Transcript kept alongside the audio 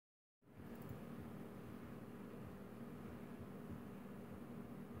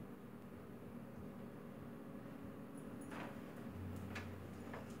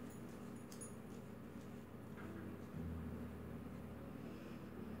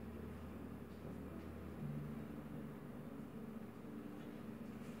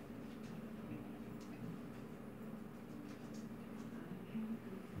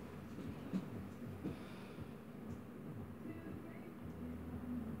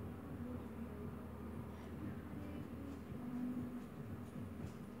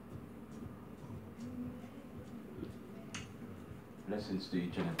Blessings to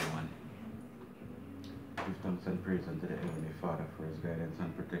each and every one. Give thanks and praise unto the Heavenly Father for His guidance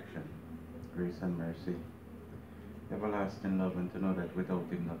and protection, grace and mercy, everlasting love, and to know that without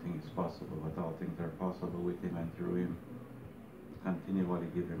Him nothing is possible, but all things are possible with Him and through Him. Continually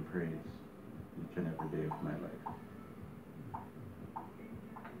give Him praise each and every day of my life.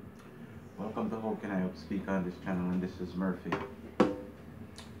 Welcome to How Can I Help Speak on this channel, and this is Murphy.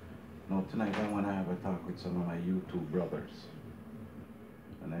 Now tonight I want to have a talk with some of my YouTube brothers.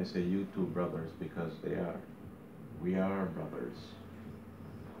 And I say YouTube brothers because we are brothers.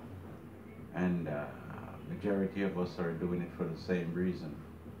 And majority of us are doing it for the same reason.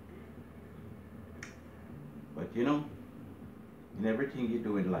 But you know, in everything you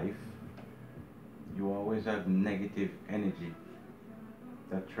do in life, you always have negative energy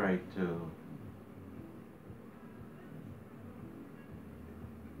that try to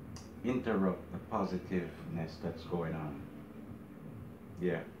interrupt the positiveness that's going on.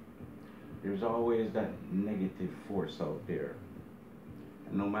 Yeah, there's always that negative force out there.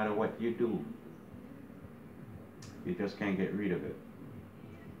 And no matter what you do, you just can't get rid of it.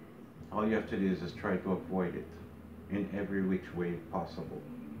 All you have to do is just try to avoid it in every which way possible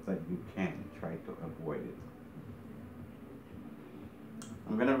that you can. Try to avoid it.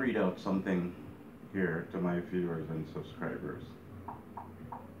 I'm going to read out something here to my viewers and subscribers.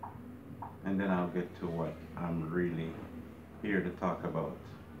 And then I'll get to what I'm really here to talk about.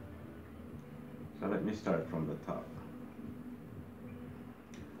 So let me start from the top.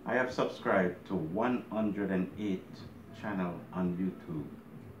 I have subscribed to 108 channels on YouTube.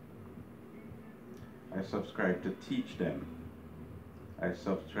 I subscribe to Teach Them. I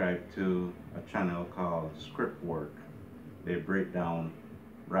subscribe to a channel called Script Work. They break down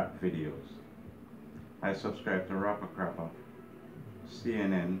rap videos. I subscribe to Rawpa, Crawpa,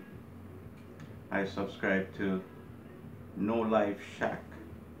 CNN. I subscribe to No Life Shack.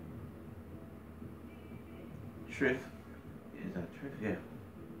 Thrift, is that Thrift? Yeah.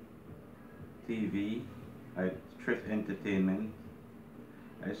 TV, Thrift Entertainment.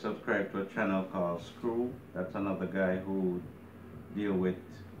 I subscribe to a channel called Screw. That's another guy who deal with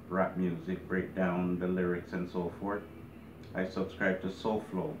rap music, break down the lyrics and so forth. I subscribe to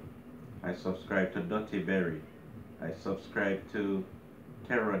Souflo. I subscribe to Dirty Berry. I subscribe to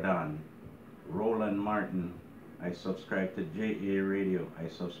Pterodon, Roland Martin. I subscribe to JA Radio. I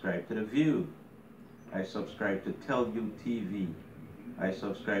subscribe to The View. I subscribe to Tell You TV. I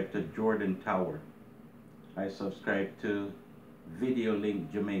subscribe to Jordan Tower. I subscribe to Video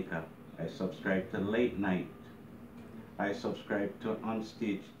Link Jamaica. I subscribe to Late Night. I subscribe to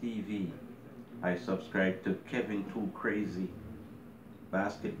Onstage TV. I subscribe to Kevin Too Crazy,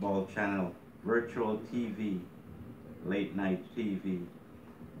 Basketball Channel, Virtual TV, Late Night TV,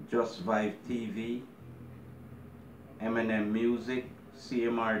 Just Vibe TV, Eminem Music,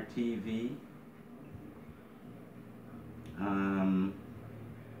 CMR TV. I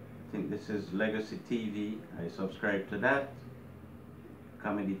think this is Legacy TV. I subscribe to that.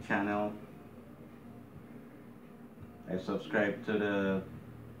 Comedy Channel. I subscribe to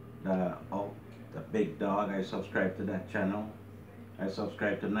the Big Dog. I subscribe to that channel. I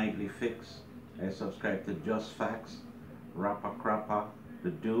subscribe to Nightly Fix. I subscribe to Just Facts, Rawpa, Crawpa,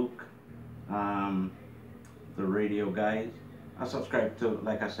 The Duke, the Radio Guys. I subscribe to,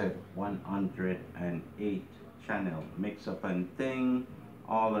 like I said, 108 channel, Mix Up and Thing,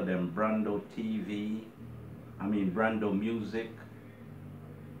 all of them, Brando TV, Brando Music,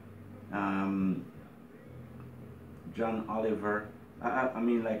 John Oliver.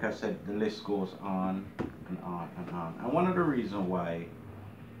 Like I said, the list goes on and on and on. And one of the reasons why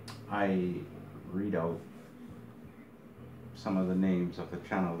I read out some of the names of the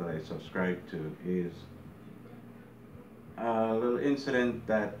channel that I subscribe to is a little incident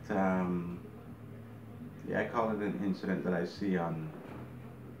that, I call it an incident that I see on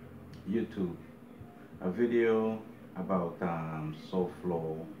YouTube. A video about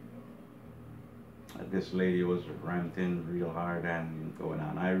Souflo. This lady was ranting real hard and going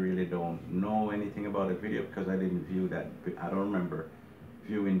on. I really don't know anything about the video because I didn't view that. I don't remember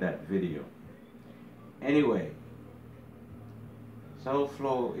viewing that video. Anyway,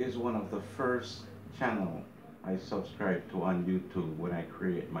 Souflo is one of the first channel I subscribe to on YouTube when I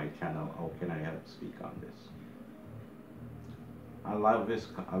create my channel. How Can I Help Speak on this? I love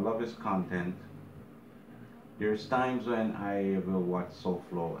his content. There's times when I will watch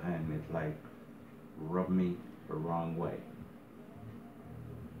Souflo and it like rub me the wrong way.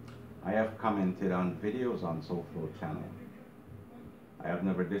 I have commented on videos on Souflo channel. I have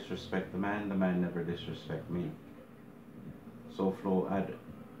never disrespect the man never disrespect me. Souflo had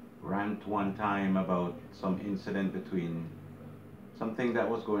rant one time about some incident between something that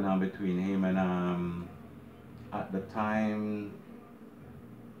was going on between him and at the time,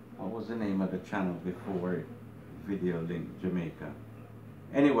 what was the name of the channel before Video Link Jamaica?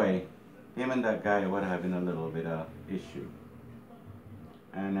 Anyway, him and that guy were having a little bit of issue.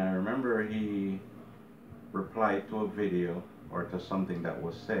 And I remember he replied to a video or to something that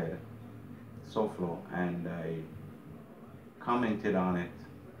was said, Souflo, and I commented on it,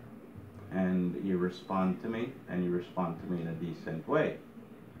 and he responded to me, and he responded to me in a decent way.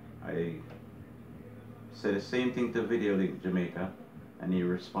 I said the same thing to Video Link Jamaica, and he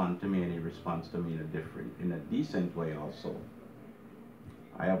responded to me, and he responds to me in a decent way also.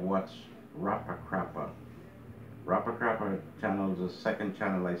 I have watched Crawpa. Crawpa channel is the second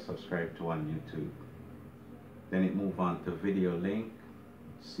channel I subscribe to on YouTube. Then it moved on to Video Link,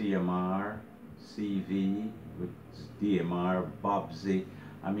 CMR, CV, with DMR, Bobsy.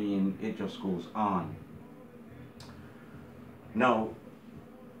 I mean, it just goes on. Now,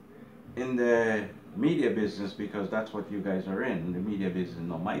 in the media business, because that's what you guys are in, the media business.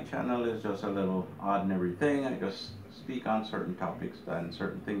 No, my channel is just a little ordinary thing. I just speak on certain topics and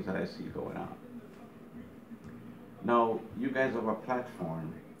certain things that I see going on. Now, you guys have a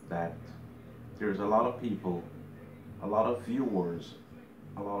platform that there's a lot of people, a lot of viewers,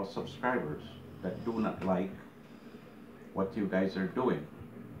 a lot of subscribers that do not like what you guys are doing.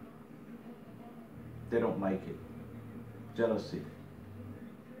 They don't like it. Jealousy.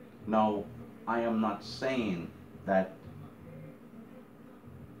 Now, I am not saying that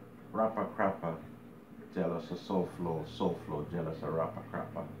Crawpa jealous of Souflo jealous of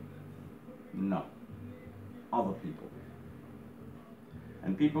Crawpa. No. Other people.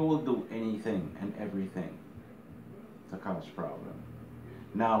 And people will do anything and everything to cause problem.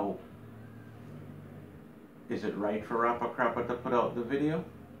 Now, is it right for Crawpa to put out the video?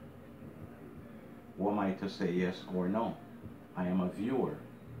 Who am I to say yes or no? I am a viewer.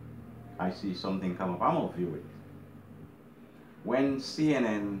 I see something come up, I'm gonna view it. When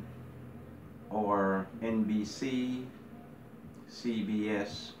CNN or NBC,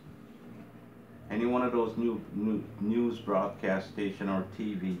 CBS, any one of those news broadcast station or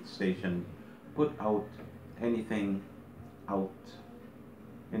TV station put out anything out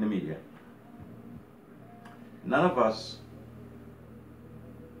in the media, none of us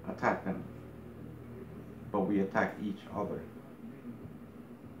attack them, but we attack each other.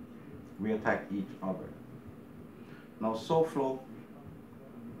 We attack each other. Now, Souflo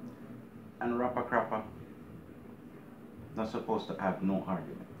and Crawpa not supposed to have no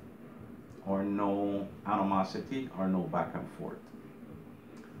argument, or no animosity, or no back and forth.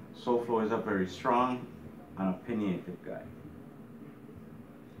 Souflo is a very strong and opinionated guy.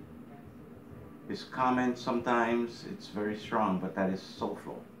 His comments sometimes, it's very strong, but that is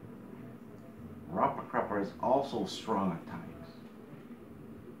Souflo. Crawpa is also strong at times.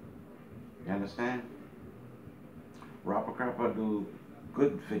 You understand? Crawpa do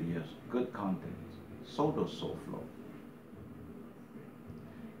good videos, good content. So does Souflo.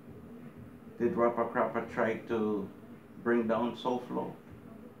 Did Crawpa try to bring down Souflo?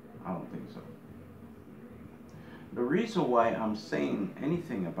 I don't think so. The reason why I'm saying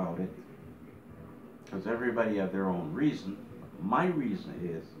anything about it, because everybody have their own reason. My reason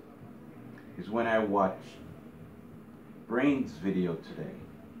is when I watch Brain's video today,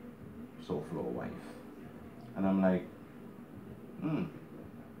 Souflo wife, and I'm like, I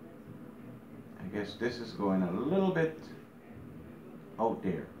guess this is going a little bit out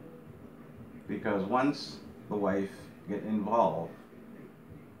there, because once the wife get involved,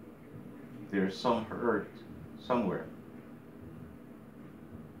 there's some hurt somewhere.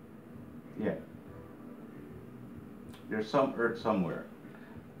 Yeah, there's some hurt somewhere,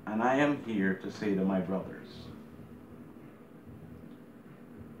 and I am here to say to my brothers,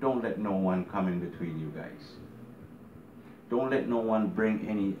 don't let no one come in between you guys. Don't let no one bring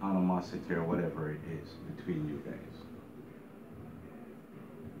any animosity or whatever it is between you guys.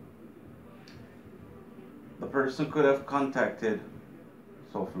 The person could have contacted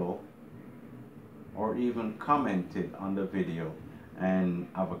Souflo or even commented on the video and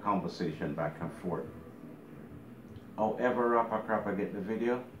have a conversation back and forth. However Crawpa get the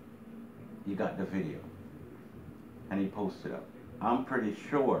video, he got the video and he posted up. I'm pretty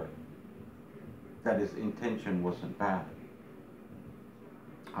sure that his intention wasn't bad.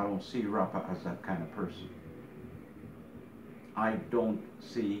 I don't see Rawpa as that kind of person. I don't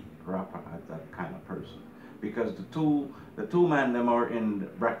see Rawpa as that kind of person, because the two men them are in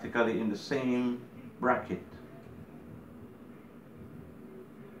practically in the same bracket.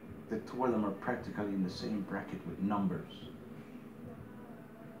 The two of them are practically in the same bracket with numbers.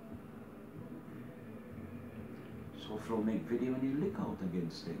 So Souflo make video and he lick out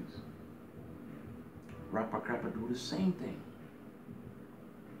against things. Rawpa Crawpa do the same thing.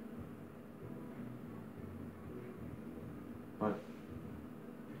 But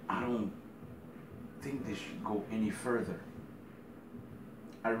I don't think this should go any further.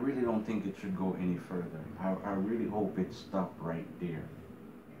 I really don't think it should go any further. I really hope it stopped right there.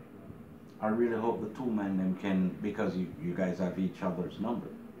 I really hope the two men them can, because you guys have each other's number,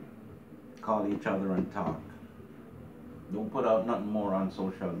 call each other and talk. Don't put out nothing more on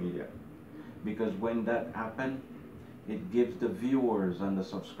social media. Because when that happens, it gives the viewers and the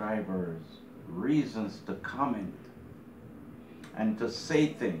subscribers reasons to comment and to say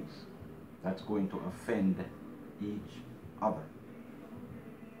things that's going to offend each other.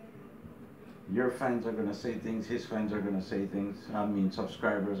 Your fans are going to say things, his fans are going to say things, I mean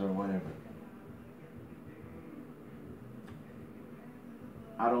subscribers or whatever.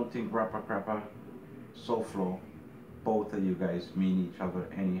 I don't think Rawpa Crawpa, Souflo, both of you guys mean each other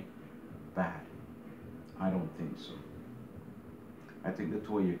any bad. I don't think so. I think the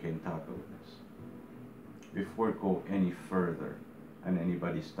two of you can talk about this. Before it go any further and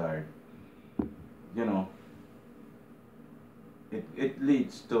anybody start, you know, it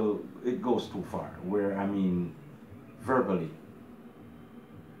leads to, it goes too far, where, I mean, verbally.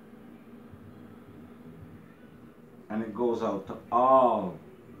 And it goes out to all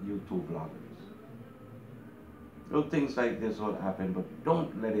YouTube bloggers. Little things like this will happen, but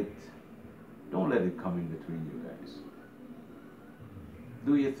don't let it come in between you guys.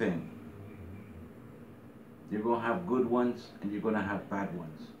 Do your thing. You're gonna have good ones and you're gonna have bad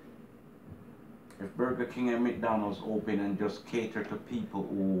ones. If Burger King and McDonald's open and just cater to people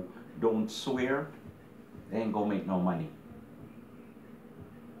who don't swear, they ain't gonna make no money.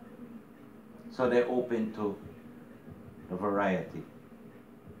 So they're open to the variety.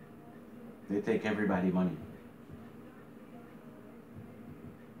 They take everybody money.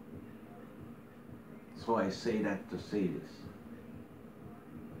 So I say that to say this.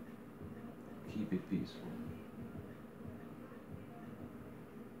 Keep it peaceful.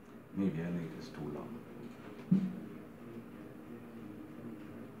 Maybe I made this too long.